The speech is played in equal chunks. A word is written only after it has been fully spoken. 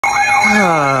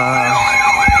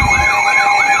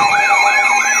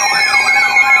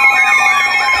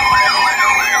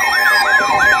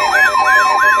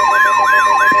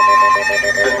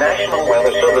National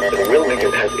Weather Service in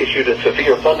Wilmington has issued a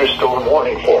severe thunderstorm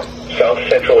warning for South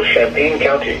Central Champaign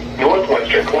County,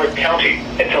 Northwestern Clark County,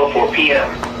 until 4 p.m.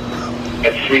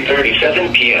 At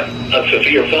 3:37 p.m., a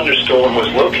severe thunderstorm was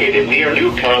located near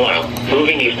New Carlisle,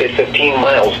 moving east at 15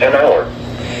 miles an hour.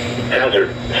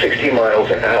 Hazard, 60 miles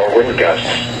an hour wind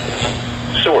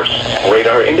gusts. Source,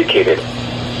 radar indicated.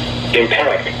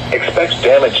 Impact, expects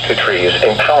damage to trees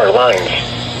and power lines.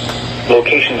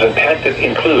 Locations impacted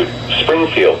include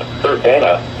Springfield,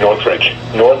 Urbana, Northridge,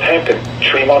 Northampton,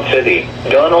 Tremont City,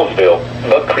 Donaldsville,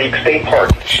 Buck Creek State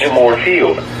Park, Moore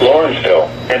Field, Lawrenceville,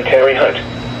 and Terre Haute.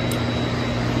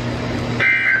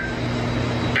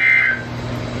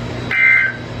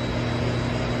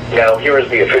 Now here is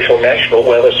the official National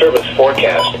Weather Service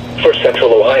forecast for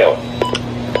Central Ohio.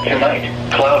 Tonight,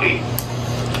 cloudy.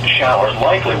 Showers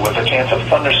likely with a chance of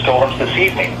thunderstorms this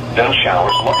evening, then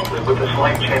showers likely with a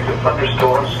slight chance of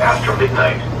thunderstorms after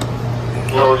midnight.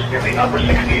 Lows in the upper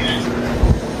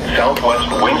 60s.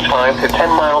 Southwest winds 5 to 10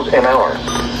 miles an hour.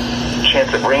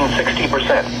 Chance of rain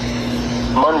 60%.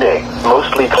 Monday,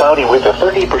 mostly cloudy with a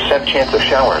 30% chance of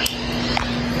showers.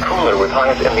 Cooler with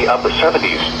highs in the upper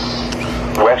 70s.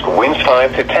 West winds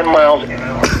 5 to 10 miles an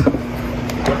hour.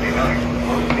 Monday night,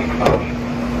 mostly cloudy.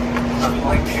 A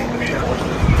slight chance of showers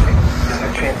this evening, and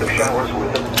a chance of showers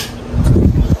with a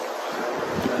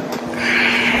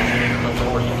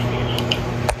lower 60s.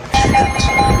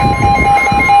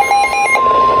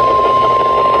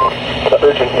 The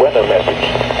urgent weather message.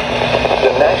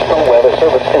 The National Weather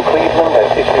Service in Cleveland has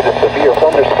issued a severe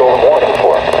thunderstorm warning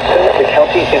for Seneca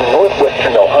County in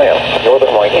northwestern Ohio,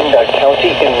 northern Wyandotte County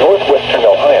in northwestern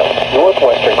Ohio,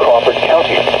 northwestern Crawford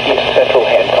County, east central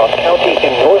Hancock County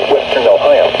in northwestern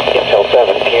Ohio, until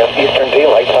 7 p.m. Eastern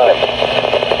Daylight Time.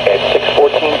 At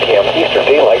 6:14 p.m. Eastern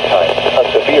Daylight Time, a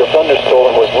severe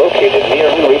thunderstorm was located near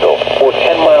New Eagle, or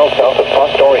 10 miles south of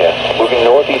Fostoria, moving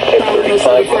northeast at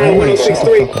 35 miles.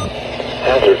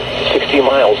 Hazard, 60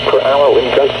 miles per hour wind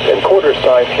gusts and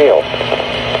quarter-size hail.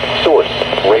 Source,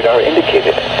 radar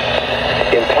indicated.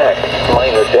 Impact,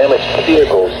 minor damage to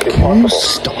vehicles if possible.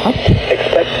 Stop.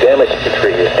 Expect damage to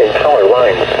trees and power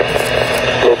lines.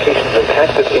 Locations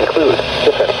impacted include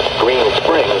Tiffin, Green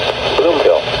Springs,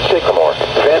 Bloomville, Sycamore,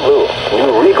 Van Loo,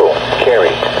 New Regal,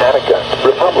 Cary, Attica,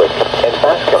 Republic, and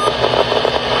Bascom.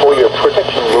 For your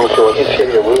protection, move to an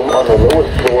interior room on the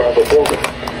lowest floor of a building.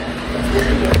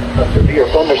 A severe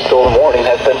thunderstorm warning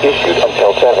has been issued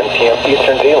until 7 p.m.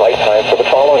 Eastern Daylight Time for the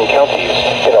following counties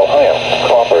in Ohio: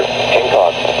 Crawford,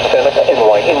 Hancock, Seneca, and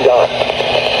Wyandotte.